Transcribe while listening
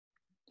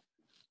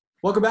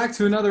Welcome back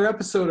to another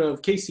episode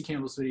of Casey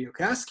Campbell's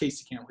Videocast.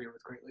 Casey Campbell here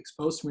with Great Lakes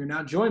Post. We are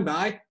now joined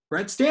by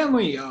Brett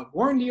Stanley of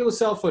Warren D.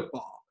 LaSalle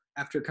Football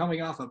after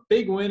coming off a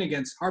big win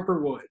against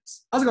Harper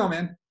Woods. How's it going,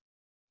 man?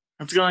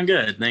 It's going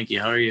good. Thank you.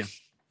 How are you?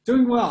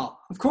 Doing well.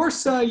 Of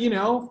course, a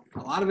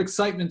lot of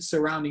excitement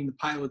surrounding the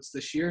Pilots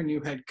this year.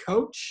 New head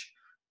coach,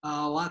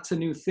 lots of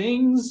new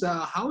things.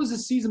 How has the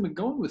season been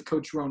going with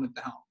Coach Roan at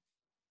the helm?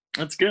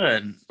 It's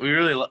good.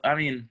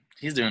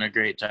 He's doing a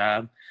great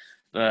job.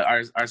 But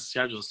our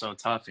schedule is so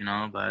tough,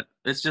 but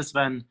it's just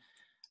been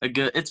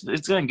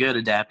it's been good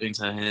adapting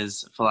to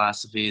his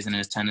philosophies and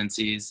his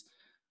tendencies.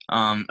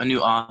 A new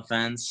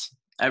offense,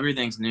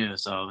 everything's new,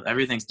 so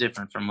everything's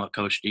different from what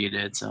Coach D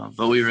did.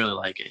 But we really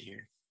like it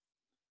here.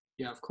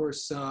 Yeah, of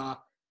course.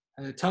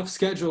 Tough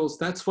schedules.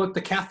 That's what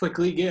the Catholic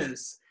League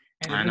is.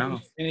 I know.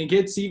 And it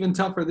gets even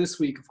tougher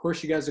this week. Of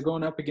course, you guys are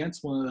going up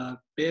against one of the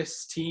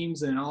best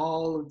teams in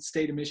all of the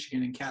state of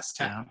Michigan in Cass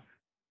Tech.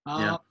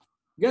 Yeah.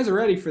 You guys are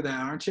ready for that,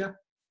 aren't you?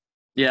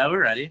 Yeah,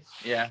 we're ready.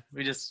 Yeah,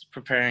 we're just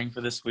preparing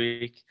for this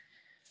week.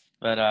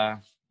 But,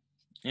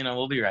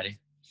 we'll be ready.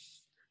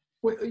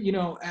 Well, we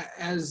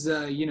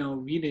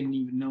didn't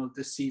even know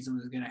this season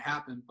was going to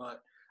happen.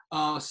 But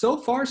so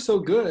far, so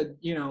good.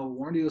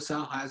 Warren D.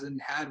 LaSalle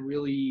hasn't had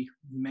really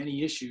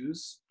many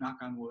issues, knock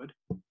on wood.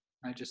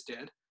 I just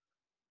did.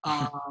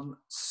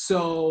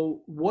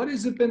 So what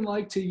has it been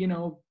like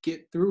to,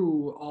 get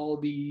through all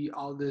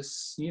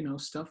this,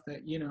 stuff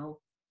that,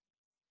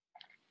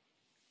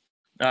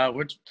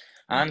 We're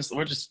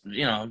just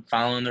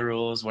following the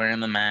rules, wearing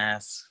the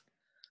mask,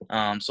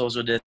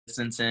 social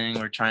distancing.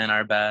 We're trying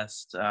our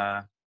best.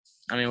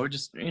 We're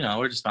just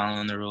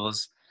following the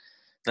rules.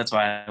 That's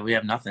why we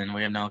have nothing.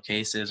 We have no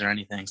cases or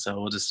anything, so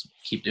we'll just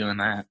keep doing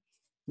that.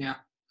 Yeah.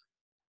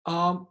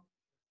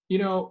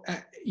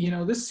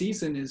 This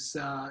season is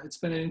it's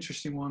been an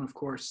interesting one, of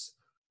course.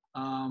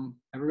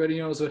 Everybody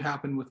knows what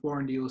happened with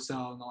Warren D.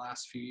 LaSalle in the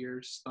last few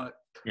years, but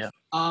yeah.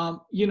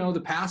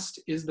 The past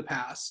is the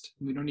past.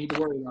 We don't need to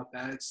worry about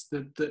that. It's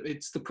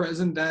the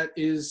present that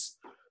is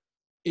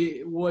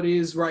what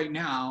is right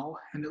now,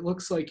 and it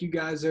looks like you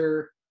guys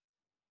are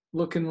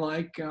looking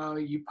like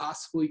you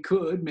possibly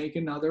could make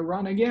another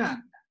run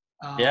again.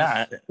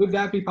 Yeah. Would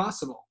that be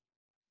possible?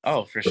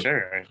 Oh, for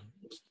sure.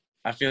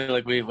 I feel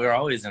like we're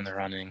always in the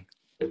running.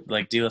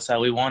 Like D.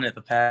 LaSalle, we won it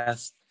the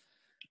past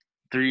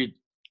three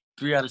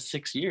out of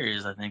 6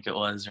 years, I think it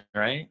was,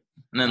 right?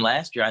 And then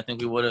last year, I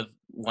think we would have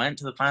went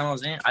to the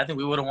finals, and I think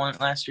we would have won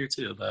it last year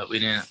too, but we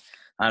didn't.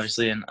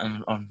 Obviously, an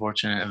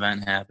unfortunate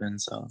event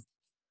happened, so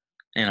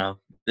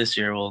this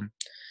year we'll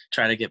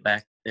try to get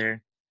back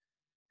there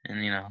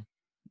and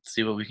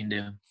see what we can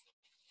do.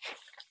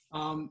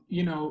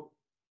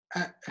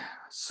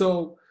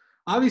 So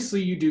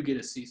obviously you do get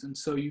a season,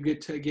 so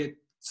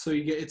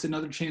it's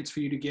another chance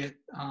for you to get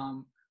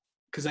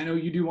because I know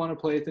you do want to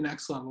play at the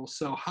next level.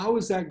 So how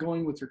is that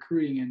going with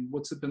recruiting, and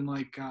what's it been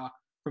like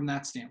from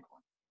that standpoint?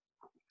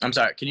 I'm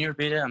sorry. Can you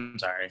repeat it? I'm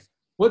sorry.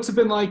 What's it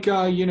been like,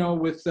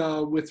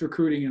 with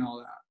recruiting and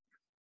all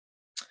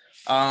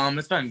that?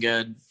 It's been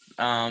good.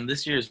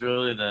 This year is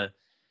really the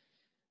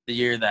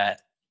year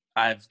that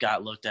I've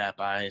got looked at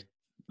by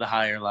the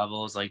higher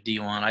levels, like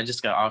D1. I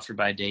just got offered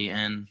by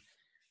Dayton.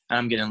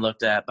 I'm getting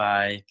looked at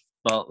by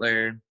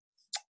Butler,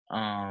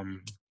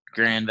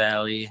 Grand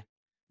Valley,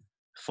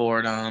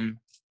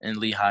 Fordham, and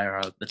Lehigh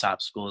are the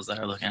top schools that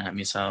are looking at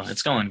me. So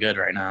it's going good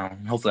right now.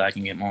 Hopefully I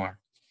can get more.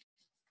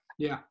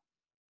 Yeah.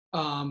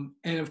 And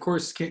of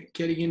course,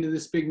 getting into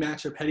this big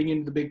matchup, heading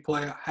into the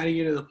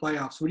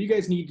playoffs, what do you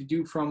guys need to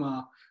do from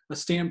a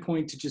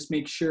standpoint to just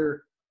make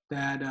sure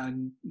that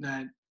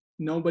that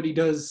nobody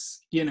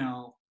does,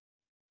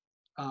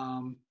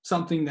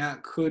 something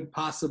that could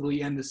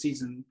possibly end the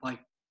season, like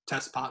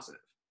test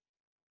positive?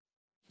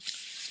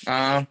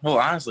 Well,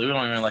 honestly, we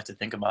don't even like to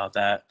think about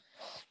that.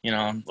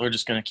 We're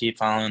just going to keep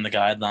following the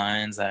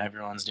guidelines that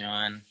everyone's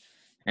doing.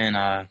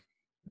 And,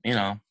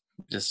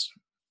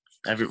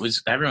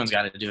 everyone's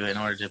got to do it in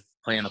order to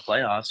play in the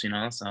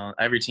playoffs, so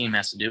every team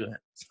has to do it.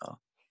 So,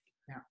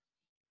 yeah.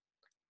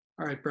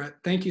 All right, Brett,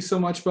 thank you so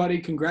much, buddy.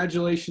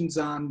 Congratulations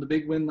on the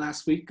big win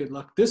last week. Good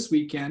luck this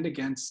weekend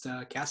against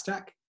Cass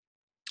Tech.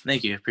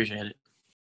 Thank you. Appreciate it.